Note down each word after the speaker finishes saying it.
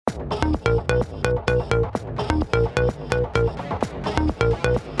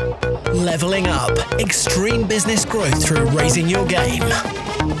Leveling up. Extreme business growth through raising your game.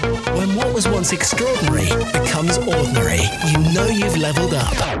 When what was once extraordinary becomes ordinary, you know you've leveled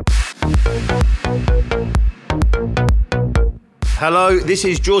up. Hello, this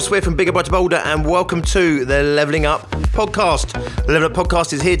is George Swift from Bigger Brighter Bolder, and welcome to the Leveling Up podcast. The Leveling Up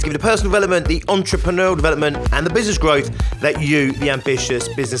podcast is here to give you the personal development, the entrepreneurial development, and the business growth that you, the ambitious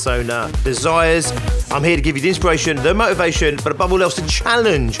business owner, desires. I'm here to give you the inspiration, the motivation, but above all else, to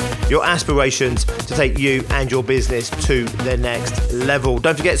challenge your aspirations to take you and your business to the next level.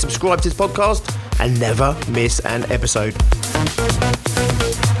 Don't forget to subscribe to this podcast and never miss an episode.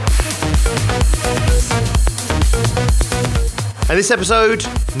 And this episode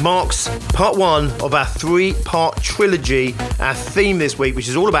marks part one of our three-part trilogy, our theme this week, which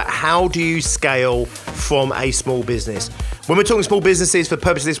is all about how do you scale from a small business. When we're talking small businesses, for the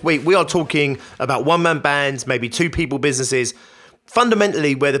purpose of this week, we are talking about one-man bands, maybe two-people businesses,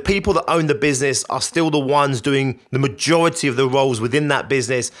 fundamentally where the people that own the business are still the ones doing the majority of the roles within that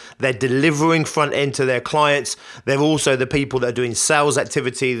business. They're delivering front end to their clients. They're also the people that are doing sales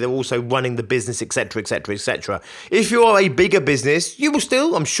activity. They're also running the business, etc., etc., etc. If you are a bigger business, you will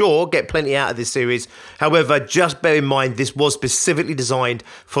still, I'm sure, get plenty out of this series. However, just bear in mind, this was specifically designed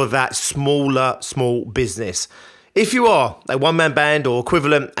for that small business. If you are a one-man band or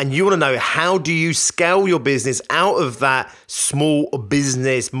equivalent and you want to know how do you scale your business out of that small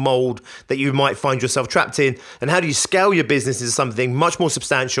business mold that you might find yourself trapped in, and how do you scale your business into something much more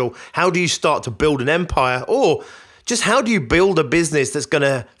substantial, how do you start to build an empire, or just how do you build a business that's going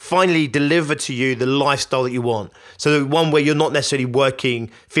to finally deliver to you the lifestyle that you want? So one where you're not necessarily working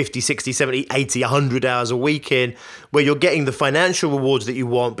 50, 60, 70, 80, 100 hours a week in, where you're getting the financial rewards that you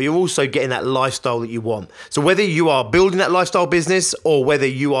want, but you're also getting that lifestyle that you want. So whether you are building that lifestyle business or whether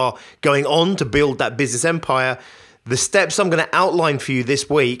you are going on to build that business empire, the steps I'm going to outline for you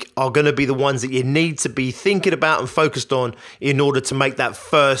this week are going to be the ones that you need to be thinking about and focused on in order to make that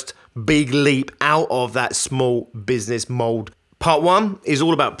first big leap out of that small business mold. Part one is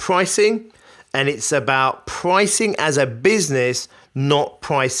all about pricing, and it's about pricing as a business, not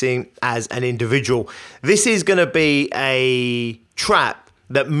pricing as an individual. This is going to be a trap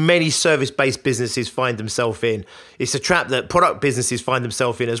that many service-based businesses find themselves in. It's a trap that product businesses find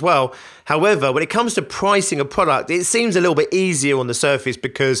themselves in as well. However, when it comes to pricing a product, it seems a little bit easier on the surface,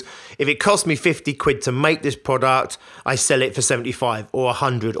 because if it costs me 50 quid to make this product, I sell it for 75 or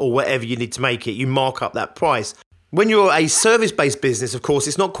 100 or whatever you need to make it. You mark up that price. When you're a service-based business, of course,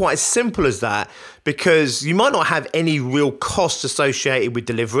 it's not quite as simple as that, because you might not have any real costs associated with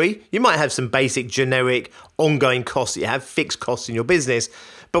delivery. You might have some basic, generic, ongoing costs that you have, fixed costs in your business.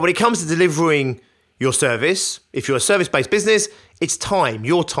 But when it comes to delivering your service, if you're a service-based business, it's time,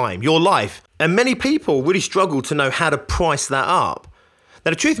 your life. And many people really struggle to know how to price that up.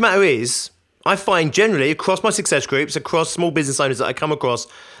 Now, the truth of the matter is, I find generally across my success groups, across small business owners that I come across,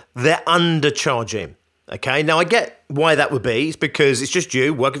 they're undercharging. Okay, now I get why that would be. It's because it's just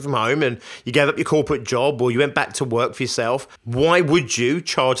you working from home and you gave up your corporate job or you went back to work for yourself. Why would you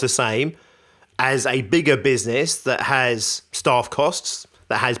charge the same as a bigger business that has staff costs,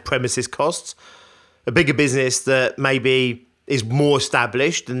 that has premises costs, a bigger business that maybe is more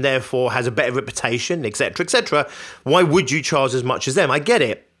established and therefore has a better reputation, etc., etc.? Why would you charge as much as them? I get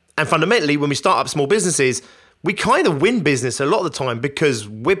it. And fundamentally, when we start up small businesses, we kind of win business a lot of the time because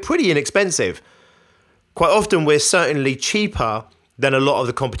we're pretty inexpensive. Quite often, we're certainly cheaper than a lot of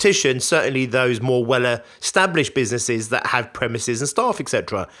the competition, certainly those more well-established businesses that have premises and staff,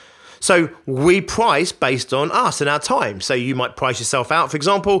 etc. So we price based on us and our time. So you might price yourself out, for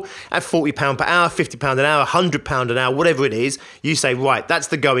example, at £40 per hour, £50 an hour, £100 an hour, whatever it is. You say, right, that's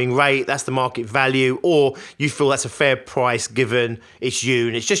the going rate, that's the market value, or you feel that's a fair price given it's you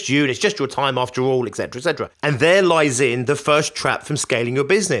and it's just you and it's just your time after all, etc., etc. And there lies in the first trap from scaling your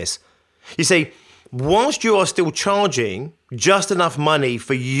business. You see, whilst you are still charging just enough money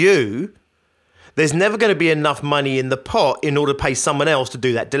for you, there's never going to be enough money in the pot in order to pay someone else to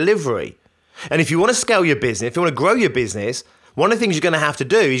do that delivery. And if you want to scale your business, if you want to grow your business, one of the things you're going to have to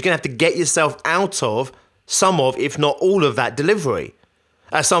do is you're going to have to get yourself out of some of, if not all of that delivery.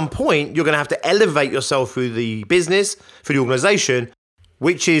 At some point, you're going to have to elevate yourself through the business, through the organization,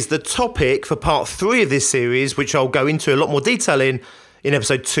 which is the topic for part 3 of this series, which I'll go into a lot more detail in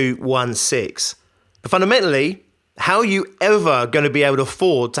episode 216. But fundamentally, how are you ever going to be able to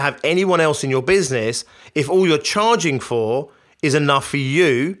afford to have anyone else in your business if all you're charging for is enough for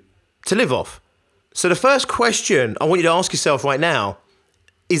you to live off? So the first question I want you to ask yourself right now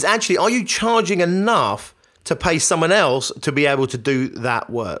is actually, are you charging enough to pay someone else to be able to do that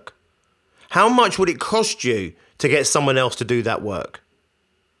work? How much would it cost you to get someone else to do that work?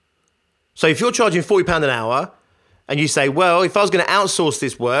 So if you're charging £40 an hour and you say, well, if I was going to outsource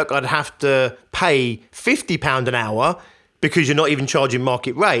this work, I'd have to pay £50 an hour because you're not even charging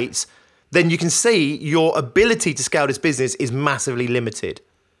market rates, then you can see your ability to scale this business is massively limited.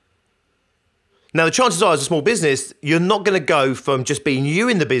 Now, the chances are, as a small business, you're not going to go from just being you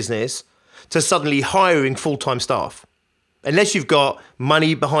in the business to suddenly hiring full-time staff. Unless you've got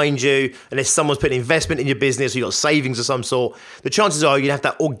money behind you, unless someone's putting investment in your business, or you've got savings of some sort, the chances are you have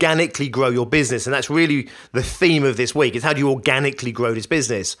to organically grow your business. And that's really the theme of this week, is how do you organically grow this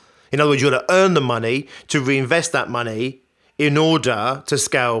business? In other words, you've got to earn the money to reinvest that money in order to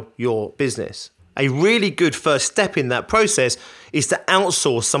scale your business. A really good first step in that process is to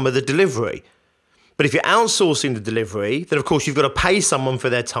outsource some of the delivery. But if you're outsourcing the delivery, then of course you've got to pay someone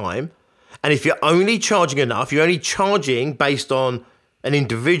for their time. And if you're only charging enough, you're only charging based on an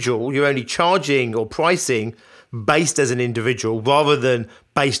individual, you're only charging or pricing based as an individual rather than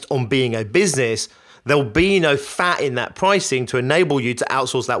based on being a business, there'll be no fat in that pricing to enable you to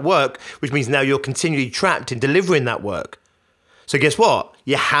outsource that work, which means now you're continually trapped in delivering that work. So guess what?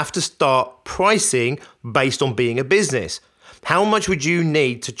 You have to start pricing based on being a business. How much would you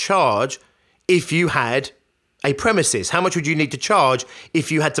need to charge if you had a premises? How much would you need to charge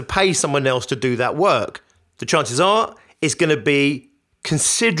if you had to pay someone else to do that work? The chances are it's going to be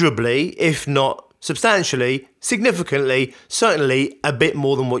considerably, if not substantially, significantly, certainly a bit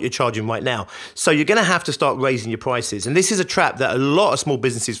more than what you're charging right now. So you're going to have to start raising your prices. And this is a trap that a lot of small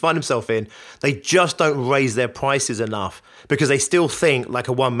businesses find themselves in. They just don't raise their prices enough because they still think like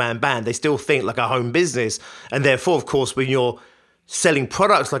a one-man band. They still think like a home business. And therefore, of course, when you're selling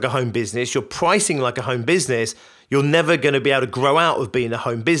products like a home business, you're pricing like a home business, you're never going to be able to grow out of being a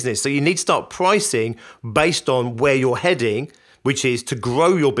home business. So you need to start pricing based on where you're heading, which is to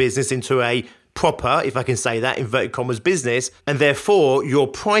grow your business into a proper, if I can say that, inverted commas business, and therefore your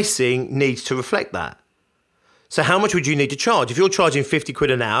pricing needs to reflect that. So how much would you need to charge? If you're charging 50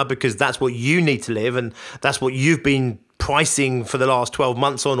 quid an hour because that's what you need to live and that's what you've been pricing for the last 12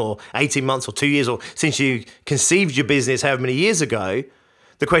 months on, or 18 months or 2 years, or since you conceived your business however many years ago,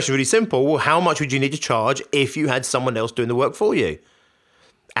 the question is really simple. Well, how much would you need to charge if you had someone else doing the work for you?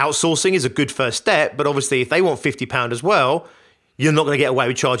 Outsourcing is a good first step, but obviously if they want £50 as well, you're not going to get away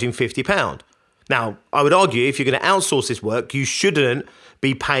with charging £50. Now, I would argue if you're going to outsource this work, you shouldn't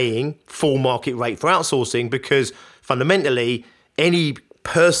be paying full market rate for outsourcing because fundamentally, any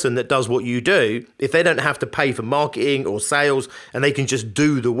person that does what you do, if they don't have to pay for marketing or sales and they can just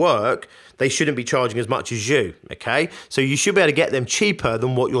do the work, they shouldn't be charging as much as you, okay? So you should be able to get them cheaper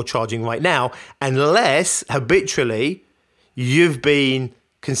than what you're charging right now, unless habitually you've been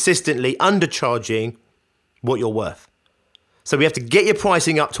consistently undercharging what you're worth. So we have to get your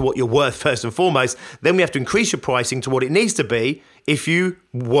pricing up to what you're worth first and foremost. Then we have to increase your pricing to what it needs to be if you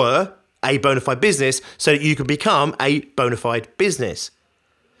were a bona fide business so that you can become a bona fide business.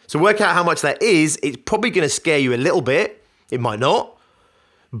 So work out how much that is. It's probably going to scare you a little bit. It might not.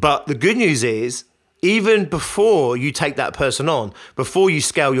 But the good news is, even before you take that person on, before you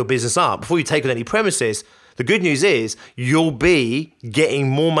scale your business up, before you take on any premises, the good news is you'll be getting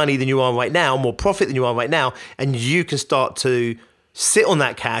more money than you are right now, more profit than you are right now, and you can start to sit on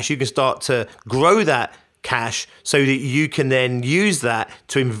that cash. You can start to grow that cash so that you can then use that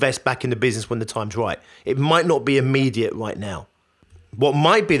to invest back in the business when the time's right. It might not be immediate right now. What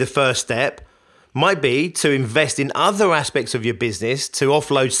might be the first step might be to invest in other aspects of your business, to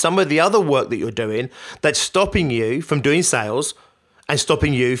offload some of the other work that you're doing that's stopping you from doing sales and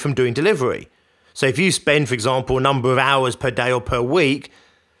stopping you from doing delivery. So if you spend, for example, a number of hours per day or per week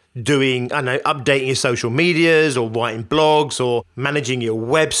doing, updating your social medias or writing blogs or managing your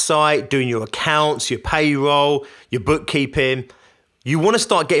website, doing your accounts, your payroll, your bookkeeping, you want to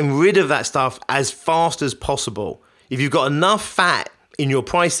start getting rid of that stuff as fast as possible. If you've got enough fat in your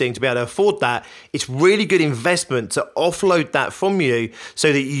pricing to be able to afford that, it's really good investment to offload that from you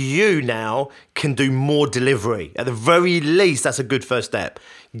so that you now can do more delivery. At the very least, that's a good first step.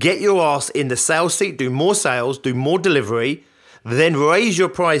 Get your ass in the sales seat, do more sales, do more delivery, then raise your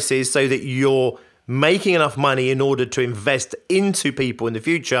prices so that you're making enough money in order to invest into people in the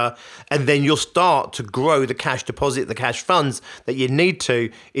future, and then you'll start to grow the cash deposit, the cash funds that you need to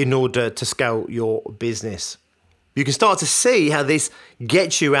in order to scale your business. You can start to see how this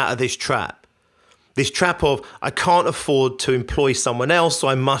gets you out of this trap. This trap of, I can't afford to employ someone else, so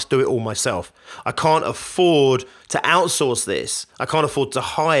I must do it all myself. I can't afford to outsource this. I can't afford to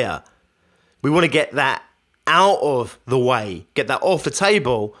hire. We want to get that out of the way, get that off the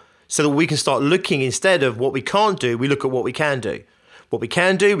table so that we can start looking, instead of what we can't do, we look at what we can do. What we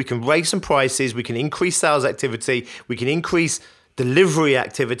can do, we can raise some prices, we can increase sales activity, we can increase delivery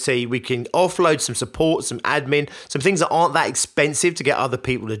activity, we can offload some support, some admin, some things that aren't that expensive to get other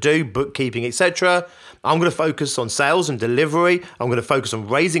people to do, bookkeeping, etc. I'm going to focus on sales and delivery. I'm going to focus on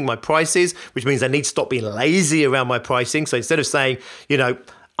raising my prices, which means I need to stop being lazy around my pricing. So instead of saying,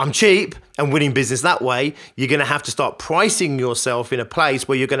 I'm cheap and winning business that way, you're going to have to start pricing yourself in a place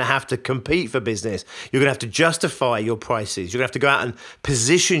where you're going to have to compete for business. You're going to have to justify your prices. You're going to have to go out and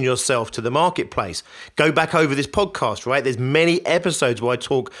position yourself to the marketplace. Go back over this podcast, right? There's many episodes where I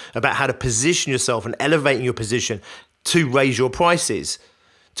talk about how to position yourself and elevating your position to raise your prices,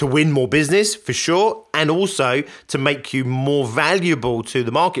 to win more business for sure, and also to make you more valuable to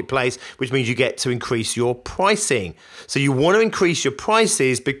the marketplace, which means you get to increase your pricing. So you want to increase your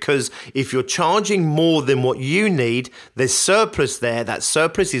prices because if you're charging more than what you need, there's surplus there. That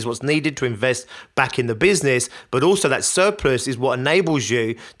surplus is what's needed to invest back in the business, but also that surplus is what enables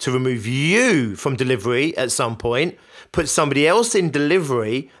you to remove you from delivery at some point, put somebody else in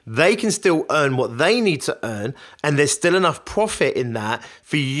delivery. They can still earn what they need to earn, and there's still enough profit in that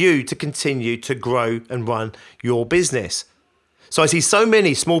for you to continue to grow and run your business. So I see so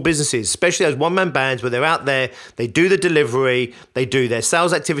many small businesses, especially those one-man bands, where they're out there, they do the delivery, they do their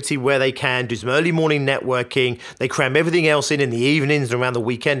sales activity where they can, do some early morning networking, they cram everything else in the evenings and around the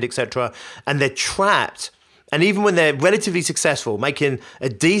weekend, etc. And they're trapped. And even when they're relatively successful, making a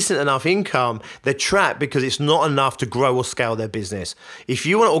decent enough income, they're trapped because it's not enough to grow or scale their business. If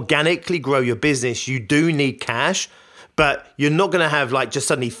you want to organically grow your business, you do need cash, but you're not going to have just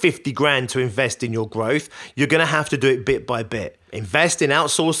suddenly 50 grand to invest in your growth. You're going to have to do it bit by bit. Invest in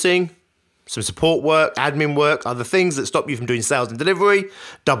outsourcing, some support work, admin work, other things that stop you from doing sales and delivery.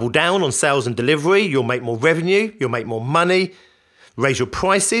 Double down on sales and delivery. You'll make more revenue. You'll make more money. Raise your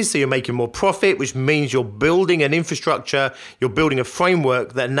prices so you're making more profit, which means you're building an infrastructure, you're building a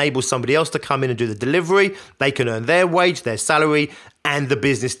framework that enables somebody else to come in and do the delivery. They can earn their wage, their salary, and the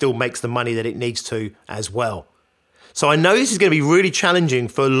business still makes the money that it needs to as well. So I know this is going to be really challenging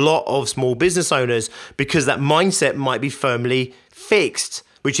for a lot of small business owners because that mindset might be firmly fixed,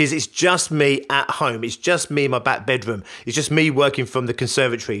 which is it's just me at home. It's just me in my back bedroom. It's just me working from the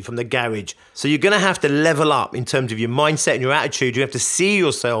conservatory, from the garage. So you're going to have to level up in terms of your mindset and your attitude. You have to see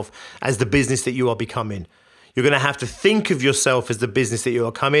yourself as the business that you are becoming. You're going to have to think of yourself as the business that you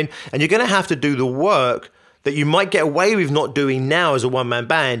are becoming, and you're going to have to do the work that you might get away with not doing now as a one-man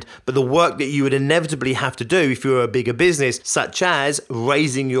band, but the work that you would inevitably have to do if you were a bigger business, such as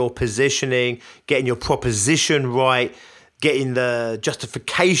raising your positioning, getting your proposition right, getting the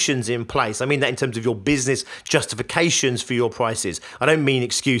justifications in place. I mean that in terms of your business justifications for your prices. I don't mean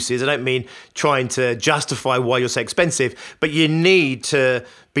excuses. I don't mean trying to justify why you're so expensive, but you need to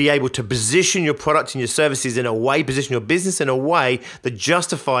be able to position your product and your services in a way, position your business in a way that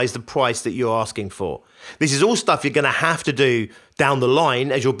justifies the price that you're asking for. This is all stuff you're going to have to do down the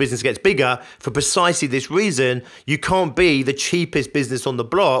line as your business gets bigger. For precisely this reason, you can't be the cheapest business on the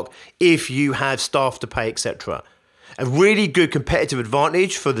block if you have staff to pay, etc. A really good competitive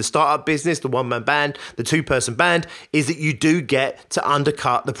advantage for the startup business, the one-man band, the two-person band, is that you do get to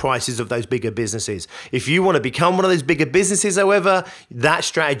undercut the prices of those bigger businesses. If you want to become one of those bigger businesses, however, that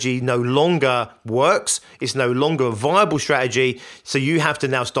strategy no longer works. It's no longer a viable strategy. So you have to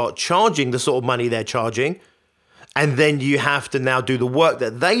now start charging the sort of money they're charging. And then you have to now do the work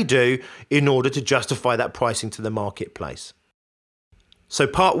that they do in order to justify that pricing to the marketplace. So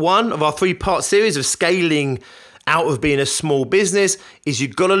part one of our 3-part series of scaling out of being a small business is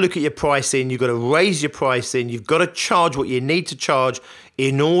you've got to look at your pricing, you've got to raise your pricing, you've got to charge what you need to charge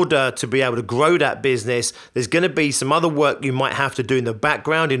in order to be able to grow that business. There's going to be some other work you might have to do in the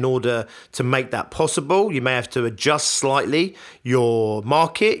background in order to make that possible. You may have to adjust slightly your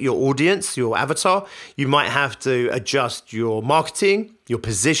market, your audience, your avatar. You might have to adjust your marketing, your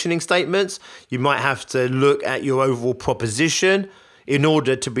positioning statements. You might have to look at your overall proposition in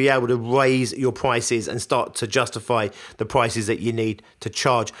order to be able to raise your prices and start to justify the prices that you need to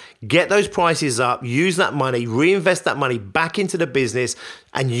charge. Get those prices up, use that money, reinvest that money back into the business,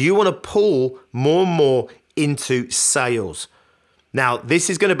 and you want to pull more and more into sales. Now,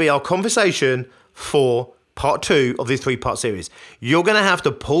 this is going to be our conversation for part 2 of this 3-part series. You're going to have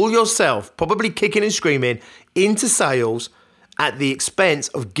to pull yourself, probably kicking and screaming, into sales at the expense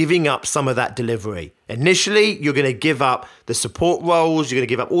of giving up some of that delivery. Initially, you're going to give up the support roles, you're going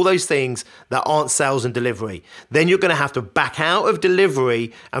to give up all those things that aren't sales and delivery. Then you're going to have to back out of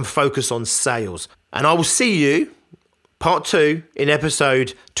delivery and focus on sales. And I will see you, part 2, in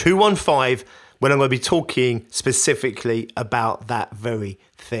episode 215, when I'm going to be talking specifically about that very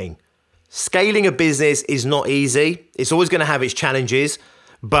thing. Scaling a business is not easy. It's always going to have its challenges,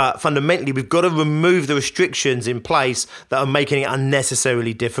 but fundamentally, we've got to remove the restrictions in place that are making it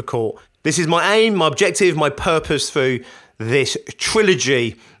unnecessarily difficult. This is my aim, my objective, my purpose through this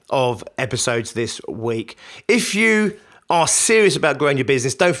trilogy of episodes this week. If you are serious about growing your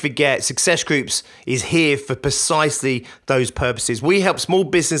business, don't forget Success Groups is here for precisely those purposes. We help small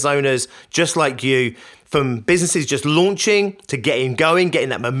business owners just like you, from businesses just launching to getting going, getting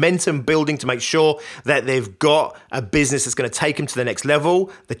that momentum building to make sure that they've got a business that's going to take them to the next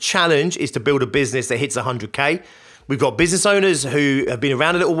level. The challenge is to build a business that hits 100K. We've got business owners who have been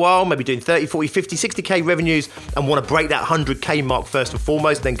around a little while, maybe doing 30, 40, 50, 60K revenues and want to break that 100K mark first and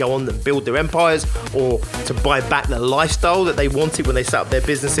foremost, then go on and build their empires or to buy back the lifestyle that they wanted when they set up their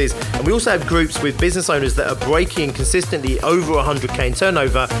businesses. And we also have groups with business owners that are breaking consistently over 100K in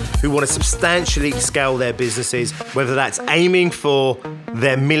turnover who want to substantially scale their businesses, whether that's aiming for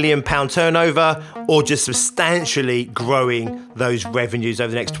their £1 million turnover or just substantially growing those revenues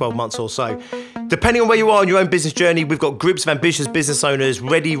over the next 12 months or so. Depending on where you are on your own business journey, we've got groups of ambitious business owners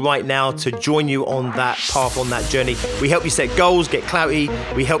ready right now to join you on that path, on that journey. We help you set goals, get clarity.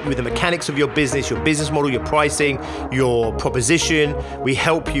 We help you with the mechanics of your business model, your pricing, your proposition. We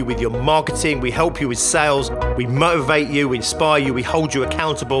help you with your marketing. We help you with sales. We motivate you, we inspire you, we hold you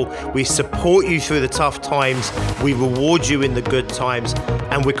accountable. We support you through the tough times. We reward you in the good times.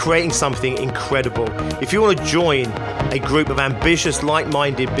 And we're creating something incredible. If you want to join a group of ambitious,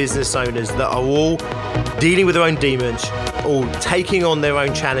 like-minded business owners that are all dealing with their own demons, all taking on their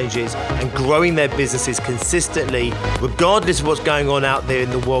own challenges and growing their businesses consistently, regardless of what's going on out there in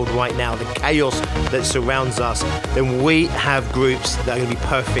the world right now, the chaos that surrounds us, then we have groups that are going to be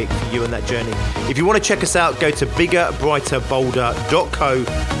perfect for you on that journey. If you want to check us out, go to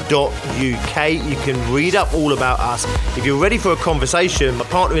biggerbrighterbolder.co.uk. You can read up all about us. If you're ready for a conversation, my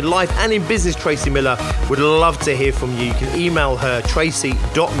partner in life and in business, Tracy Miller, would love to hear from you. You can email her,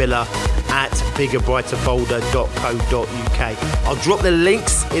 tracy.miller@biggerbrighterbolder.co.uk. I'll drop the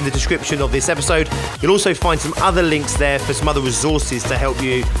links in the description of this episode. You'll also find some other links there for some other resources to help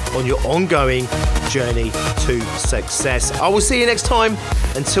you on your ongoing journey to success. I will see you next time.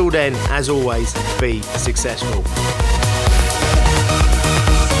 Until then, as always, be successful.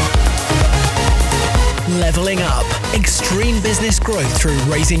 Leveling up. Extreme business growth through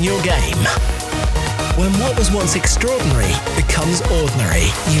raising your game. When what was once extraordinary becomes ordinary,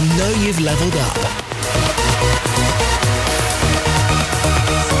 you know you've leveled up.